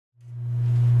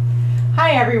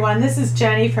Hi everyone, this is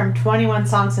Jenny from 21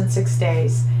 Songs in 6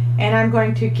 Days, and I'm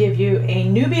going to give you a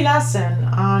newbie lesson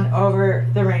on Over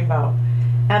the Rainbow.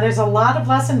 Now there's a lot of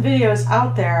lesson videos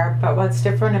out there, but what's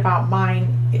different about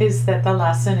mine is that the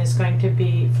lesson is going to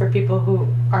be for people who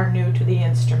are new to the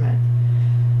instrument.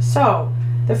 So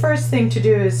the first thing to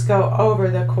do is go over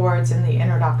the chords in the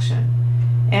introduction.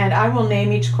 And I will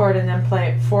name each chord and then play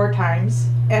it 4 times,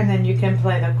 and then you can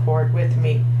play the chord with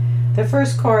me. The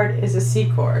first chord is a C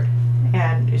chord,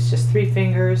 and it's just 3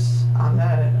 fingers on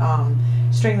the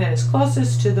string that is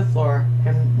closest to the floor,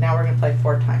 and now we're going to play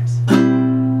 4 times.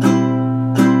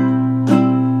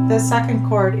 The second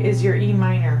chord is your E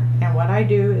minor, and what I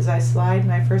do is I slide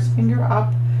my first finger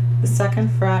up the 2nd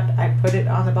fret, I put it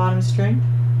on the bottom string,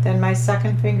 then my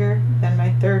 2nd finger, then my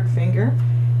 3rd finger,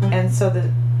 and so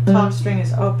the top string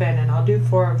is open, and I'll do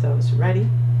 4 of those. Ready?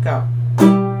 Go.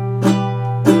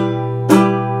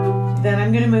 Then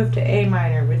I'm going to move to A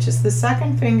minor, which is the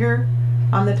 2nd finger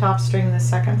on the top string, the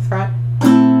 2nd fret.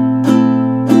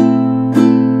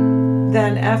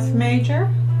 Then F major,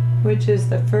 which is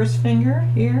the 1st finger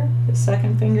here, the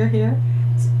 2nd finger here.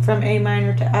 From A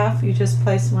minor to F, you just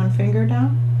place 1 finger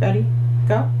down. Ready?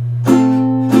 Go.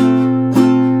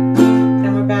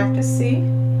 Then we're back to C.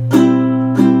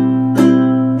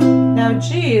 Now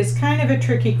G is kind of a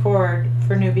tricky chord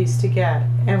for newbies to get,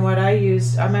 and what I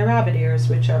used are my rabbit ears,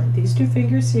 which are these 2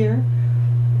 fingers here.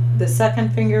 The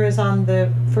 2nd finger is on the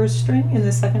 1st string in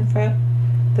the 2nd fret.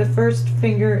 The 1st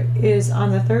finger is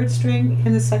on the 3rd string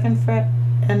in the 2nd fret,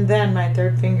 and then my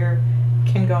 3rd finger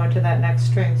can go into that next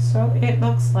string. So it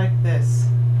looks like this.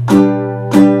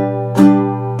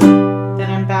 Then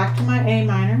I'm back to my A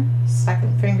minor,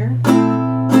 2nd finger.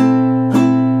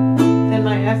 Then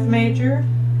my F major.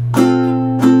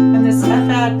 And this F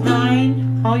add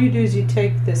 9, all you do is you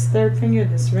take this 3rd finger,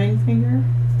 this ring finger,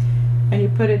 and you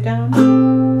put it down,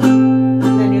 and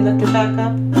then you lift it back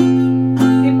up.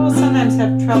 People sometimes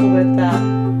have trouble with that.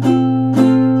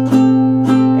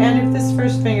 And if this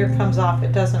 1st finger comes off,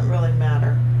 it doesn't really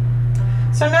matter.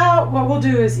 So now what we'll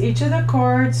do is each of the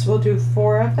chords, we'll do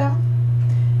 4 of them,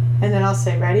 and then I'll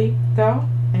say ready, go,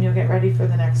 and you'll get ready for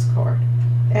the next chord.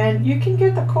 And you can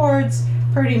get the chords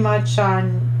pretty much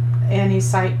on any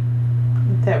site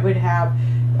that would have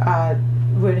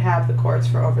the chords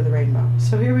for Over the Rainbow.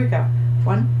 So here we go.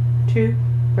 1, 2,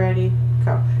 ready,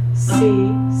 go.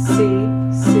 C, C,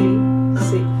 C,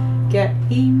 C. Get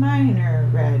E minor,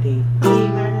 ready. E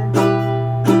minor.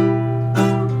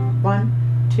 1,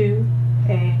 2,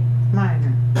 A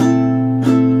minor.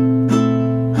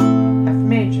 F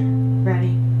major,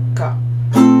 ready, go.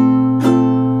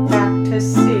 Back to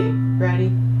C,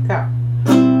 ready, go.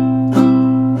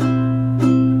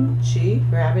 G,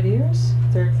 rabbit ears,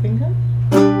 3rd finger.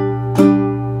 A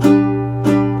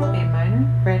minor,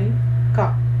 ready,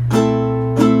 go.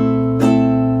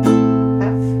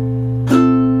 F.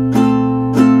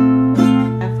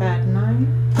 F add 9.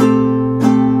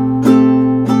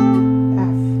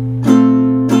 F.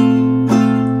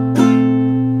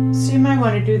 So you might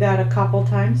want to do that a couple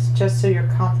times just so you're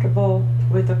comfortable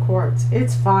with the chords.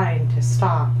 It's fine to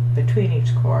stop between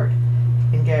each chord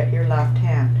and get your left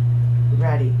hand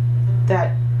ready.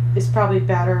 That is probably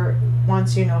better.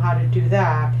 Once you know how to do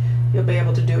that, you'll be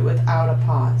able to do it without a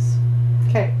pause.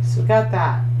 Okay, so we got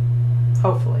that,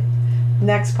 hopefully.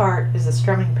 Next part is the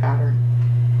strumming pattern.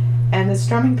 And the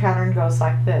strumming pattern goes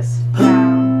like this.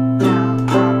 Down, down,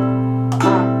 up,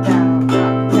 up, down,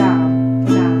 up, down,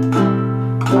 down,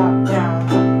 up, down,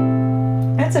 up.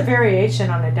 And it's a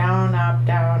variation on a down,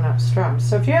 up strum.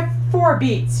 So if you have 4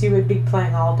 beats, you would be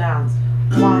playing all downs.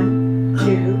 1,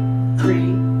 2,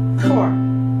 3, 4.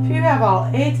 If you have all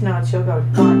 8th notes, you'll go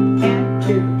 1 and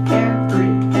 2 and 3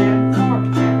 and 4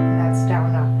 and that's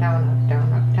down, up, down, up,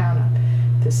 down, up, down, up.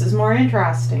 This is more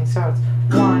interesting. So it's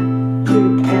 1,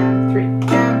 2 and 3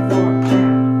 and 4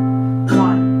 and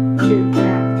 1, 2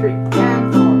 and 3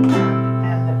 and 4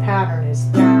 and the pattern is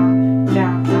down,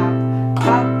 down,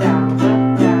 up, down, up,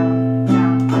 down,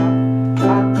 down,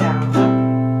 up, down,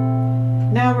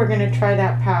 up. Now we're going to try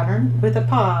that pattern with a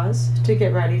pause to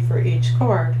get ready for each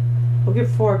chord. We'll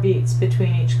give 4 beats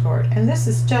between each chord, and this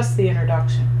is just the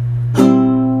introduction.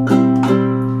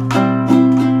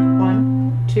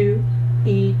 1, 2,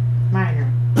 E minor.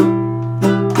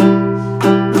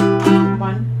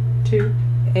 1, 2,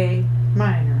 A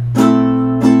minor.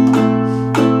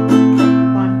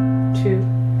 1, 2,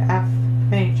 F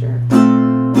major.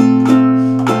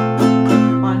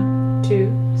 1, 2,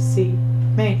 C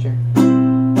major.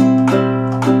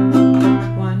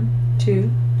 1,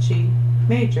 2, G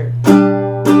major.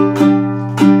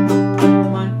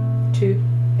 1, 2,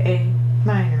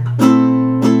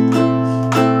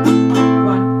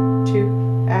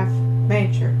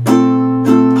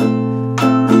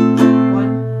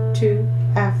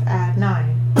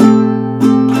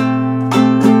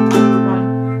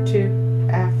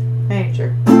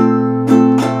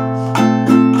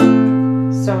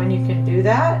 do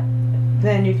that,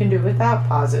 then you can do it without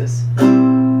pauses.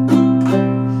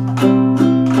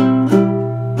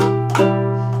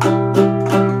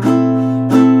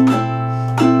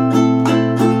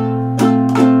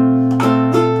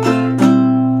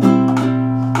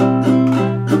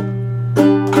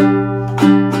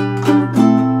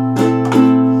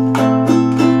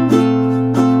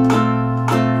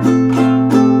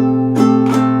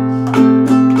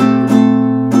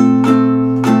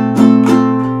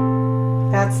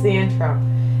 The intro.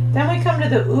 Then we come to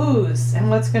the oohs,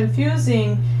 and what's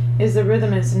confusing is the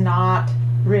rhythm is not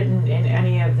written in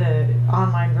any of the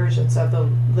online versions of the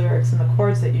lyrics and the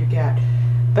chords that you get,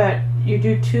 but you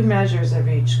do 2 measures of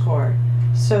each chord.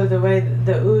 So the way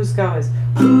the oohs go is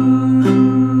ooh,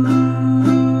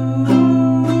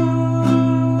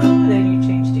 then you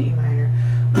change to E minor,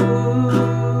 ooh,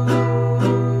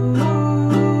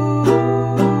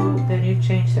 then you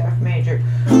change to F major,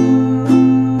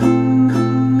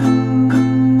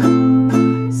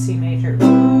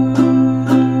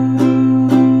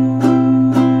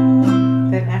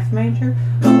 major,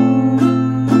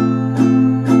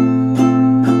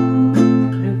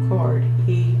 new chord,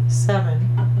 E7.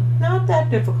 Not that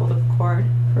difficult of a chord.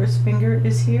 First finger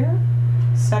is here,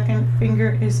 second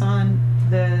finger is on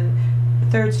the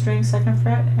 3rd string, 2nd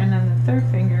fret, and then the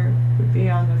 3rd finger would be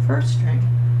on the 1st string.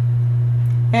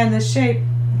 And the shape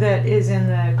that is in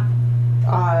the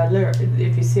lyric,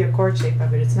 if you see a chord shape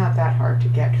of it, it's not that hard to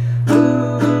get.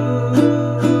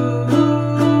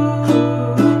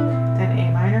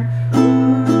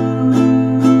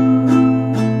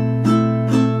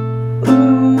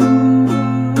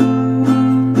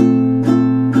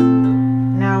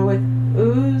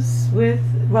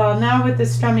 Now with the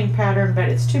strumming pattern, but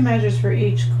it's 2 measures for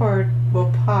each chord,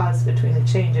 we'll pause between the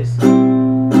changes.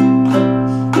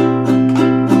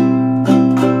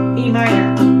 E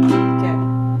minor, get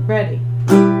ready.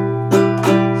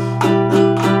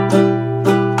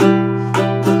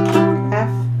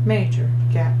 F major,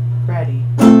 get ready.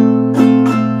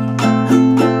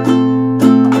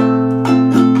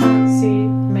 C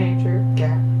major,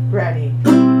 get ready.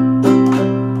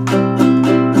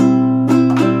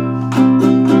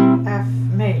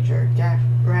 Major, get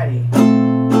ready.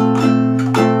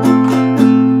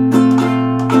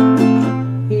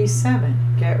 E7,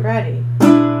 get ready.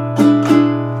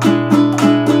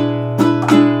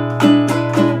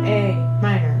 A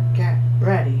minor, get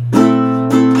ready.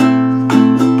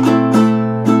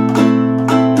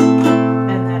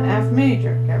 And then F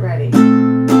major, get ready.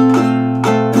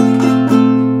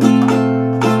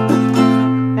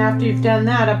 After you've done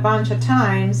that a bunch of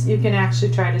times, you can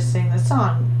actually try to sing the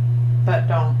song. But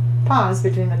don't pause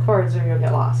between the chords or you'll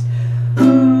get lost.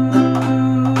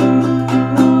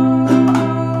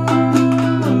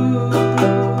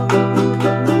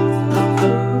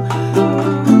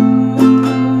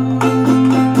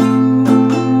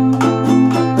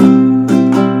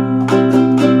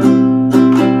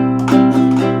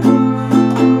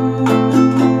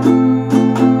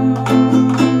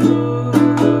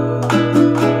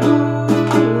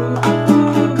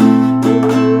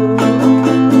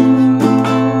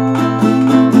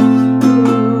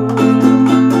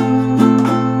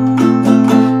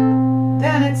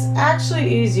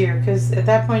 Because at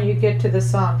that point you get to the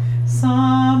song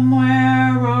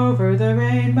somewhere over the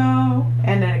rainbow,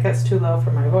 and then it gets too low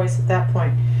for my voice at that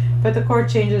point, but the chord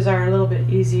changes are a little bit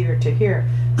easier to hear.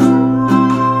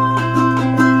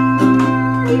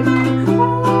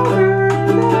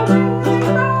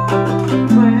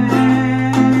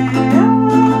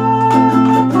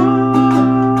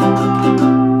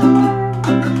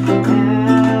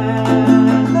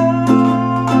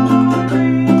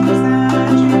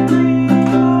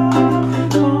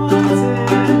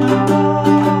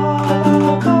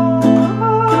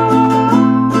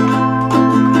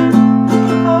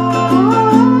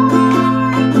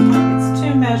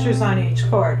 On each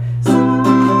chord.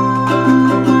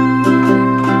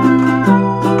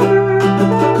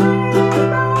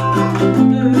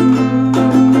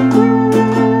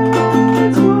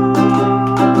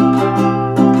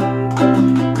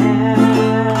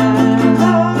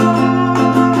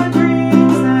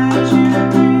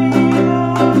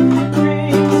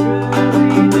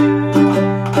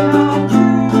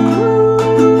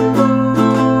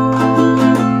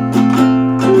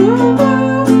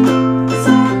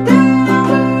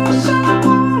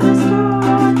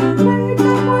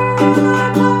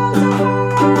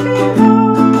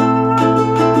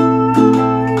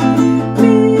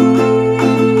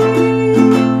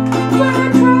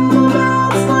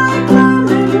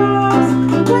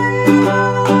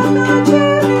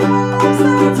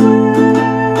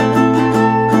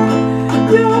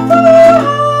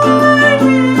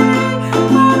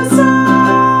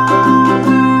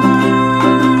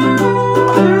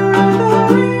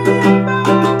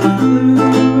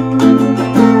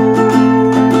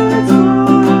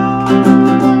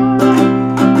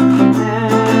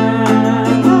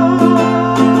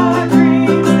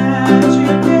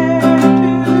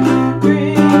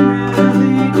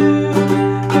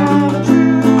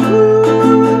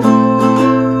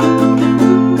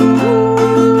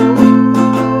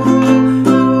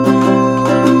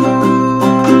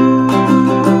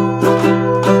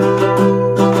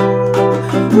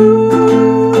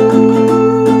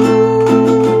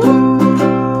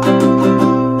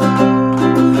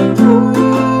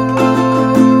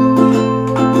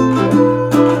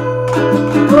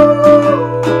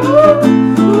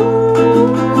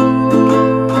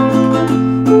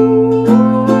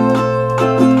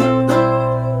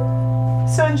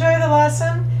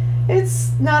 lesson.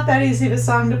 It's not that easy of a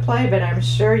song to play, but I'm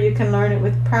sure you can learn it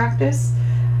with practice.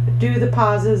 Do the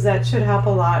pauses. That should help a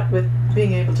lot with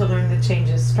being able to learn the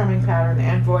changes, strumming pattern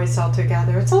and voice all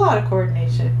together. It's a lot of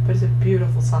coordination, but it's a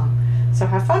beautiful song. So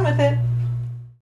have fun with it.